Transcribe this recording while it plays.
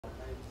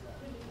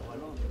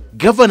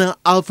Governor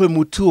Alfred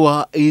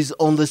Mutua is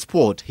on the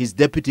spot. His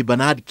deputy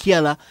Bernard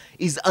Kiala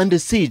is under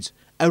siege,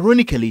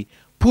 ironically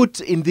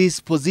put in these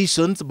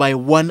positions by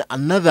one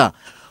another.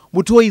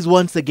 Mutua is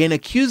once again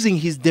accusing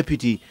his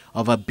deputy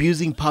of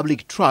abusing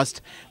public trust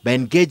by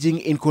engaging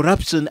in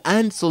corruption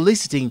and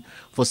soliciting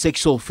for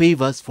sexual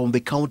favors from the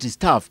county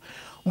staff.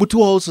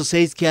 Mutua also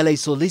says Kiala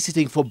is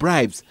soliciting for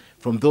bribes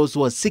from those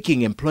who are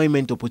seeking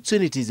employment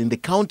opportunities in the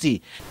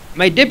county.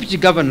 My deputy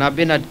governor,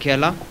 Bernard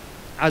Kiala,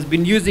 has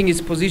been using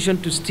his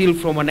position to steal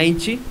from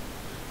wananchi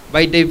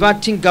by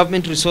diverting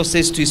government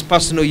resources to his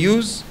personal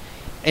use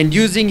and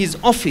using his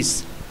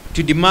office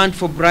to demand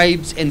for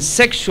bribes and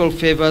sexual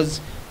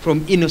favors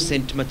from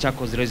innocent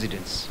Machakos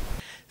residents.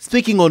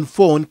 Speaking on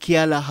phone,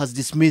 Kiala has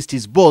dismissed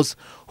his boss,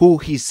 who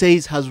he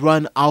says has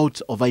run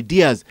out of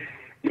ideas.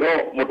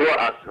 Mutua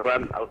has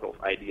run out of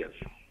ideas.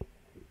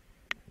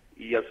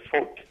 He has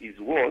fought his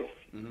wars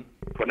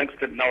to an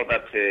extent now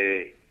that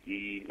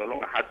he no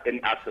longer has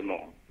any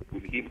arsenal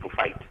with him to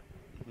fight.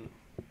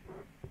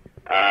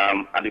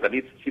 And you can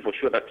see for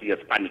sure that he has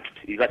panicked.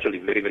 He's actually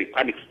very, very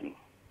panicking.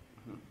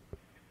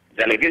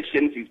 The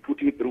allegations he's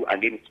putting through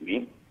against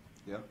me,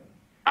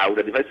 I would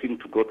advise him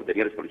to go to the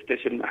nearest police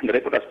station and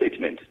record a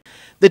statement.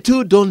 The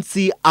two don't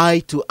see eye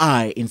to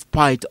eye in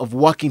spite of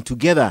working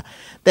together.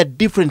 That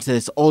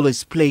differences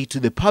always play to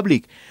the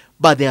public,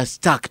 but they are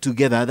stuck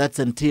together. That's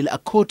until a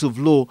court of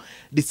law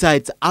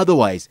decides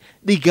otherwise.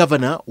 The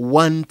governor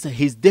wants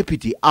his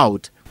deputy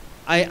out.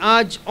 I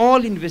urge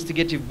all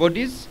investigative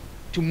bodies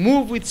to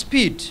move with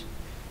speed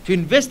to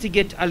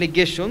investigate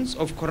allegations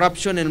of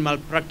corruption and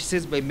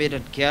malpractices by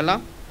Bernard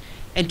Kiala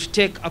and to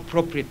take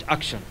appropriate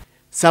action.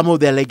 Some of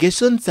the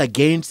allegations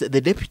against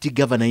the deputy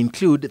governor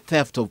include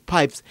theft of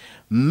pipes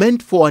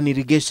meant for an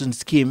irrigation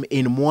scheme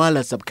in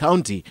Mwala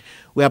sub-county,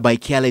 whereby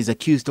Kiala is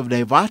accused of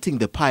diverting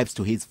the pipes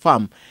to his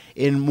farm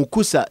in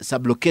Mukusa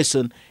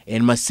sub-location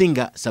in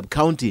Masinga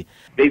sub-county.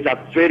 There is a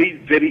very,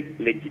 very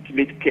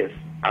legitimate case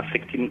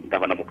affecting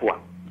Governor Mutua.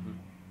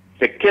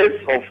 The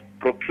case of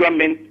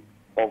procurement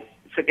of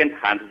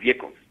second-hand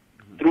vehicles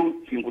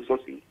through single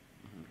sourcing.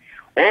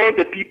 All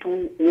the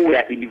people who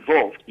were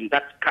involved in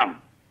that scam,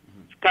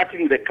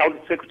 starting the county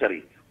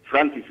secretary,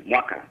 Francis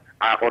Mwaka,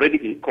 are already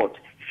in court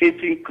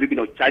facing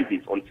criminal charges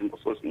on single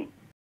sourcing.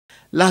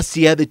 Last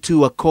year, the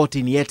two were caught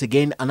in yet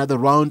again another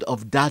round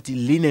of dirty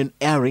linen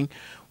airing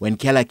when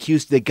Kiala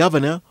accused the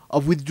governor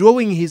of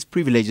withdrawing his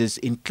privileges,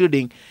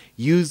 including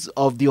use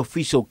of the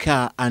official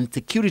car and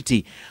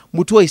security.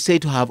 Mutua is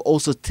said to have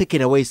also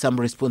taken away some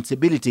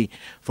responsibility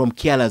from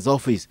Kiala's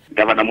office.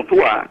 Governor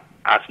Mutua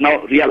has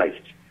now realized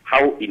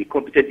how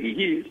incompetent he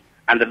is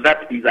and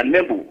that he is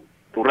unable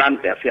to run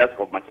the affairs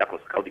of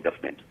Machakos County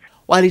government.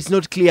 While it's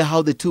not clear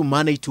how the two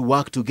managed to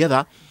work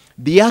together,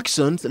 the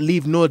actions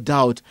leave no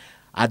doubt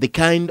at the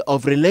kind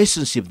of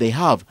relationship they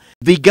have.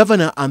 The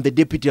governor and the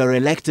deputy are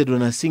elected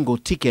on a single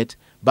ticket,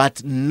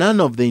 but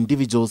none of the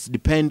individuals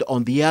depend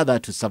on the other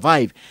to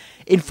survive.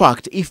 In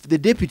fact, if the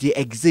deputy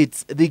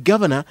exits, the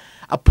governor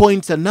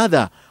appoints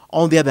another.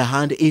 On the other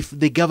hand, if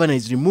the governor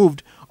is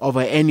removed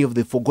over any of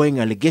the foregoing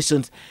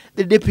allegations,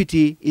 the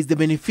deputy is the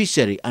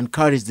beneficiary and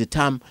carries the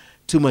term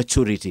to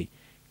maturity.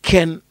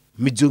 Ken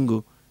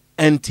Mijungu,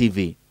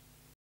 NTV.